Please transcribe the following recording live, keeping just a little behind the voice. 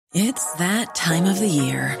It's that time of the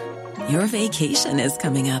year. Your vacation is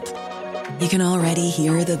coming up. You can already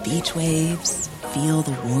hear the beach waves, feel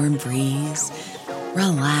the warm breeze,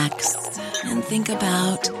 relax, and think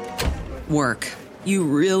about work. You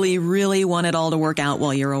really, really want it all to work out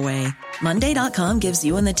while you're away. Monday.com gives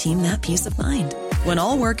you and the team that peace of mind. When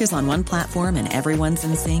all work is on one platform and everyone's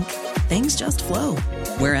in sync, things just flow.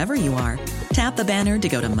 Wherever you are, tap the banner to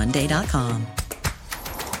go to Monday.com.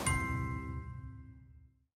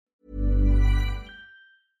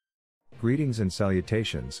 Greetings and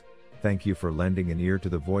salutations. Thank you for lending an ear to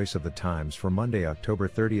the voice of the times for Monday, October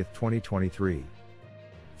 30th, 2023.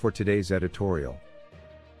 For today's editorial,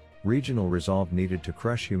 regional resolve needed to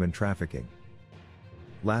crush human trafficking.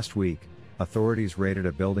 Last week, authorities raided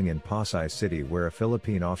a building in Pasay City where a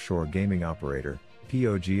Philippine offshore gaming operator,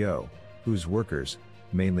 POGO, whose workers,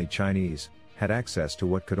 mainly Chinese, had access to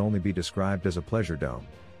what could only be described as a pleasure dome.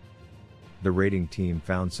 The raiding team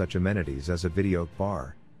found such amenities as a video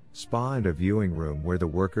bar, spa and a viewing room where the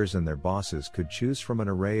workers and their bosses could choose from an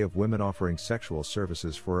array of women offering sexual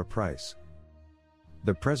services for a price.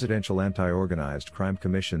 The Presidential Anti-Organized Crime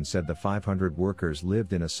Commission said the 500 workers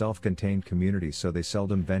lived in a self-contained community, so they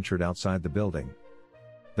seldom ventured outside the building.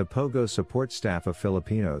 The POGO support staff of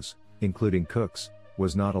Filipinos, including cooks,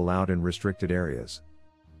 was not allowed in restricted areas.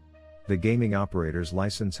 The gaming operator's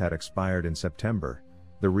license had expired in September,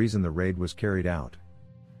 the reason the raid was carried out.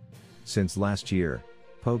 Since last year,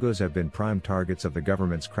 POGOs have been prime targets of the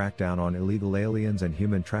government's crackdown on illegal aliens and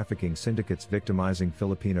human trafficking syndicates victimizing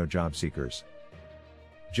Filipino job seekers.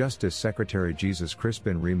 Justice Secretary Jesus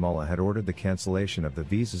Crispin Remulla had ordered the cancellation of the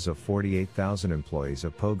visas of 48,000 employees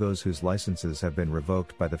of POGOs whose licenses have been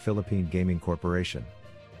revoked by the Philippine Gaming Corporation.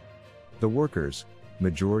 The workers,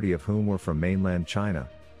 majority of whom were from mainland China,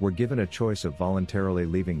 were given a choice of voluntarily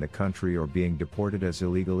leaving the country or being deported as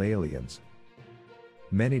illegal aliens.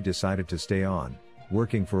 Many decided to stay on,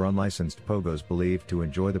 working for unlicensed POGOs believed to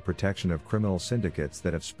enjoy the protection of criminal syndicates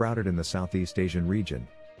that have sprouted in the Southeast Asian region.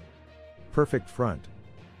 Perfect front.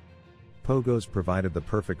 POGOs provided the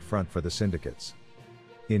perfect front for the syndicates.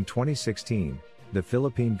 In 2016, the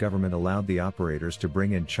Philippine government allowed the operators to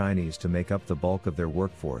bring in Chinese to make up the bulk of their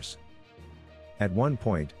workforce. At one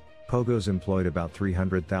point, POGOs employed about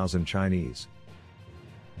 300,000 Chinese.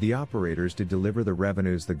 The operators did deliver the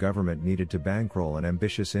revenues the government needed to bankroll an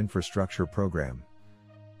ambitious infrastructure program.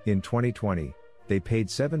 In 2020, they paid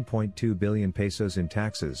 7.2 billion pesos in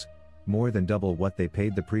taxes, more than double what they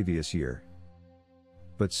paid the previous year.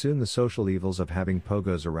 But soon the social evils of having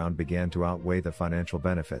POGOs around began to outweigh the financial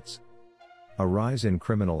benefits. A rise in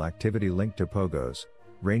criminal activity linked to POGOs,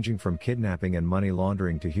 ranging from kidnapping and money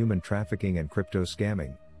laundering to human trafficking and crypto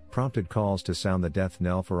scamming, prompted calls to sound the death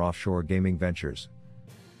knell for offshore gaming ventures.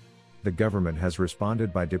 The government has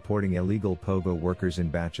responded by deporting illegal POGO workers in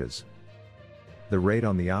batches. The raid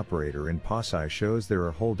on the operator in Pasay shows there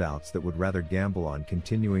are holdouts that would rather gamble on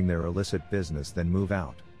continuing their illicit business than move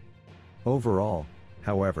out. Overall,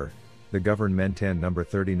 however, the Government No.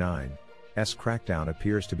 39's crackdown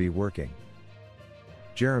appears to be working.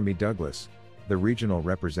 Jeremy Douglas, the regional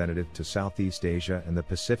representative to Southeast Asia and the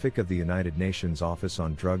Pacific of the United Nations Office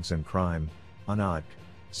on Drugs and Crime, UNODC,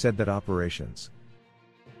 said that operations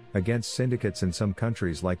against syndicates in some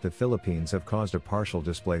countries like the Philippines have caused a partial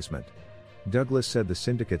displacement. Douglas said the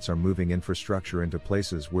syndicates are moving infrastructure into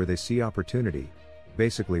places where they see opportunity,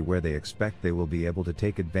 basically where they expect they will be able to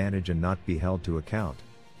take advantage and not be held to account,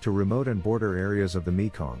 to remote and border areas of the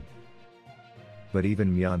Mekong. But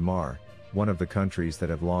even Myanmar, one of the countries that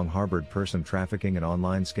have long harbored person trafficking and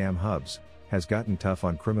online scam hubs, has gotten tough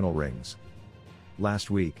on criminal rings. Last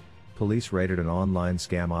week, police raided an online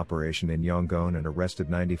scam operation in Yangon and arrested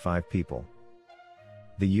 95 people.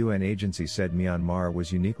 The UN agency said Myanmar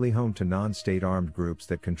was uniquely home to non-state armed groups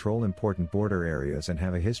that control important border areas and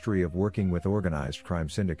have a history of working with organized crime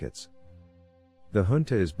syndicates. The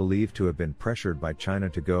junta is believed to have been pressured by China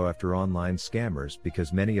to go after online scammers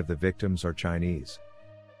because many of the victims are Chinese.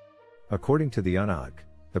 According to the UNODC,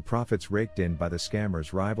 the profits raked in by the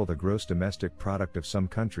scammers rival the gross domestic product of some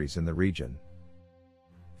countries in the region.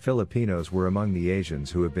 Filipinos were among the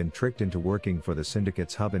Asians who have been tricked into working for the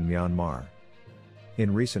syndicate's hub in Myanmar.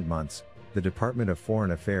 In recent months, the Department of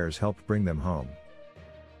Foreign Affairs helped bring them home.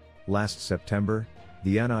 Last September,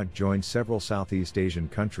 the UNODC joined several Southeast Asian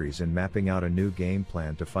countries in mapping out a new game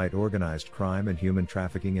plan to fight organized crime and human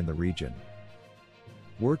trafficking in the region.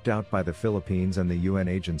 Worked out by the Philippines and the UN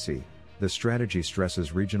agency, the strategy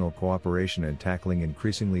stresses regional cooperation in tackling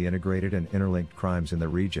increasingly integrated and interlinked crimes in the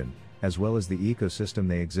region, as well as the ecosystem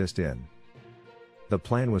they exist in. The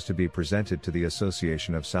plan was to be presented to the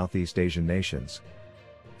Association of Southeast Asian Nations.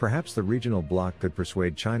 Perhaps the regional bloc could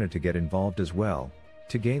persuade China to get involved as well,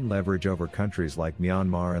 to gain leverage over countries like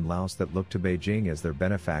Myanmar and Laos that look to Beijing as their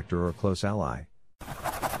benefactor or close ally.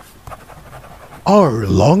 Our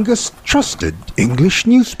longest trusted English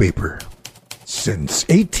newspaper since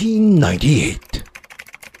 1898.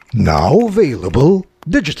 Now available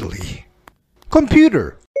digitally.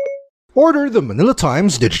 Computer. Order the Manila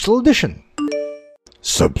Times Digital Edition.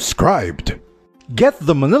 Subscribed. Get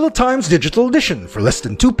the Manila Times Digital Edition for less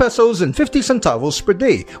than 2 pesos and 50 centavos per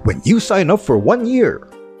day when you sign up for 1 year.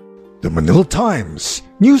 The Manila Times,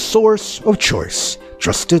 news source of choice,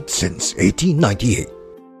 trusted since 1898.